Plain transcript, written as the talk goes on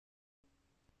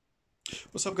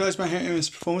What's up guys, my name is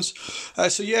Performance.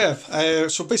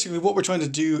 So basically what we're trying to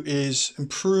do is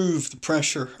improve the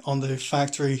pressure on the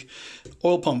factory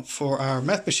oil pump for our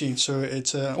meth machine. So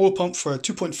it's an oil pump for a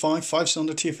 2.5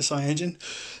 5-cylinder TFSI engine,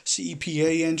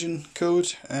 CEPA engine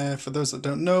code, for those that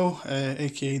don't know,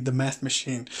 aka the meth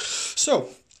machine. So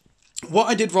what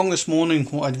I did wrong this morning,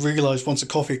 what I realised once the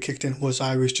coffee kicked in, was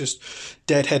I was just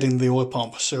deadheading the oil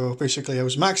pump. So basically I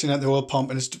was maxing out the oil pump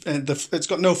and it's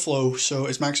got no flow, so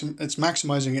it's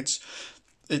maximizing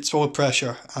its oil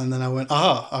pressure, and then I went,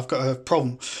 aha, I've got a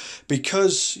problem.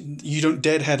 Because you don't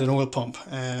deadhead an oil pump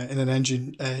in an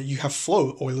engine, you have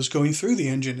flow. Oil is going through the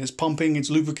engine, it's pumping, it's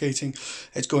lubricating,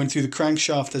 it's going through the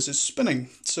crankshaft as it's spinning.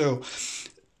 So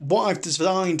what I've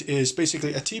designed is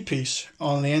basically a T-piece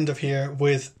on the end of here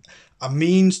with a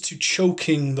means to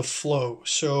choking the flow.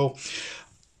 So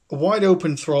a wide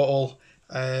open throttle,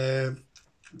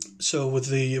 so with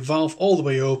the valve all the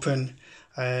way open,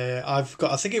 I've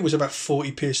got, I think it was about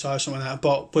 40 psi or something like that,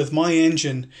 but with my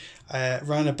engine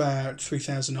around about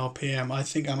 3000 RPM, I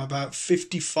think I'm about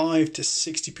 55 to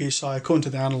 60 psi according to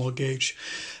the analog gauge.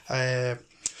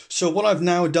 So what I've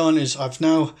now done is I've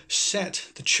now set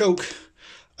the choke.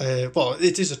 Well,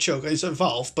 it is a choke, it's a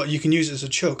valve, but you can use it as a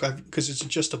choke because it's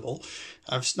adjustable.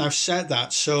 I've now set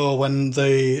that so when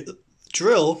the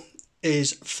drill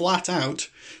is flat out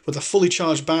with a fully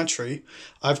charged battery,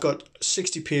 I've got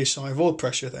 60 psi of oil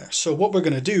pressure there. So what we're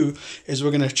going to do is we're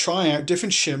going to try out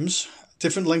different shims,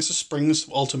 different lengths of springs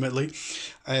ultimately,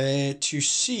 to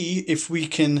see if we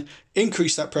can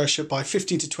increase that pressure by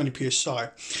 15 to 20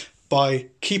 psi by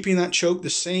keeping that choke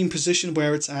the same position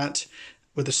where it's at,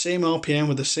 with the same RPM,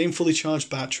 with the same fully charged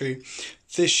battery.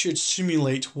 This should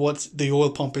simulate what the oil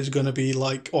pump is going to be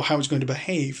like, or how it's going to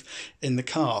behave in the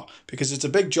car, because it's a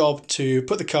big job to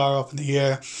put the car up in the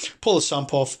air, pull the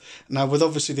sump off. Now with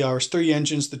obviously the RS3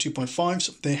 engines, the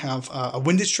 2.5s, they have a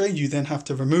windage tray. You then have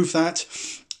to remove that.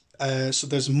 So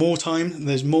there's more time,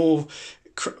 there's more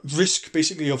risk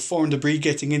basically of foreign debris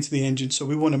getting into the engine, so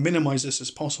we want to minimize this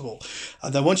as possible.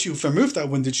 And then once you've removed that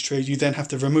windage tray, you then have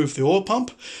to remove the oil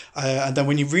pump, and then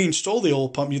when you reinstall the oil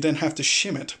pump, you then have to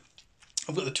shim it.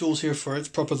 I've got the tools here for it,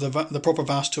 the proper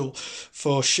VAS tool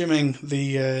for shimming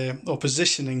the or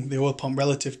positioning the oil pump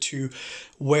relative to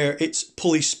where its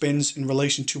pulley spins in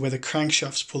relation to where the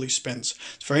crankshaft's pulley spins.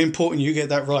 It's very important you get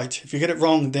that right. If you get it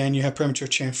wrong, then you have premature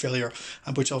chain failure,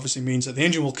 which obviously means that the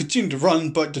engine will continue to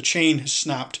run, but the chain has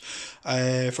snapped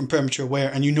from premature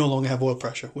wear, and you no longer have oil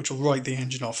pressure, which will write the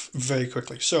engine off very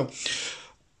quickly. So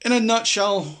in a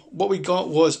nutshell, what we got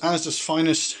was Asda's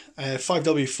finest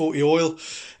 5W40 oil.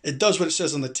 It does what it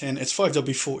says on the tin. It's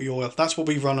 5W40 oil. That's what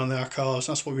we run on our cars.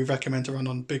 That's what we recommend to run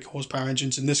on big horsepower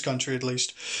engines in this country at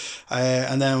least.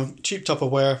 And then cheap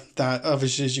Tupperware that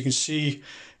obviously, as you can see,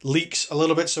 leaks a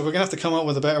little bit. So we're going to have to come up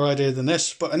with a better idea than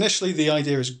this. But initially the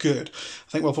idea is good.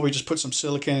 I think we'll probably just put some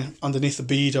silicone underneath the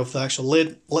bead of the actual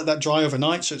lid. Let that dry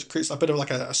overnight so it creates a bit of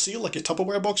like a seal, like a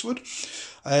Tupperware box would.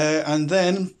 And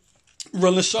then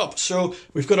run this up. So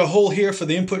we've got a hole here for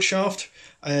the input shaft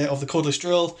of the cordless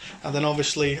drill, and then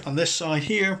obviously on this side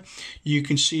here you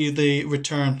can see the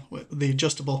return, the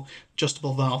adjustable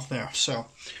valve there. So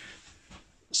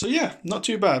yeah, not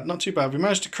too bad. We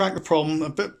managed to crack the problem. A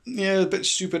bit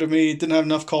stupid of me, didn't have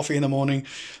enough coffee in the morning,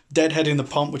 deadheading the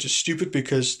pump, which is stupid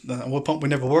because the oil pump would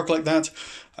never work like that.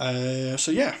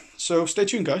 So yeah, so stay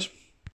tuned guys.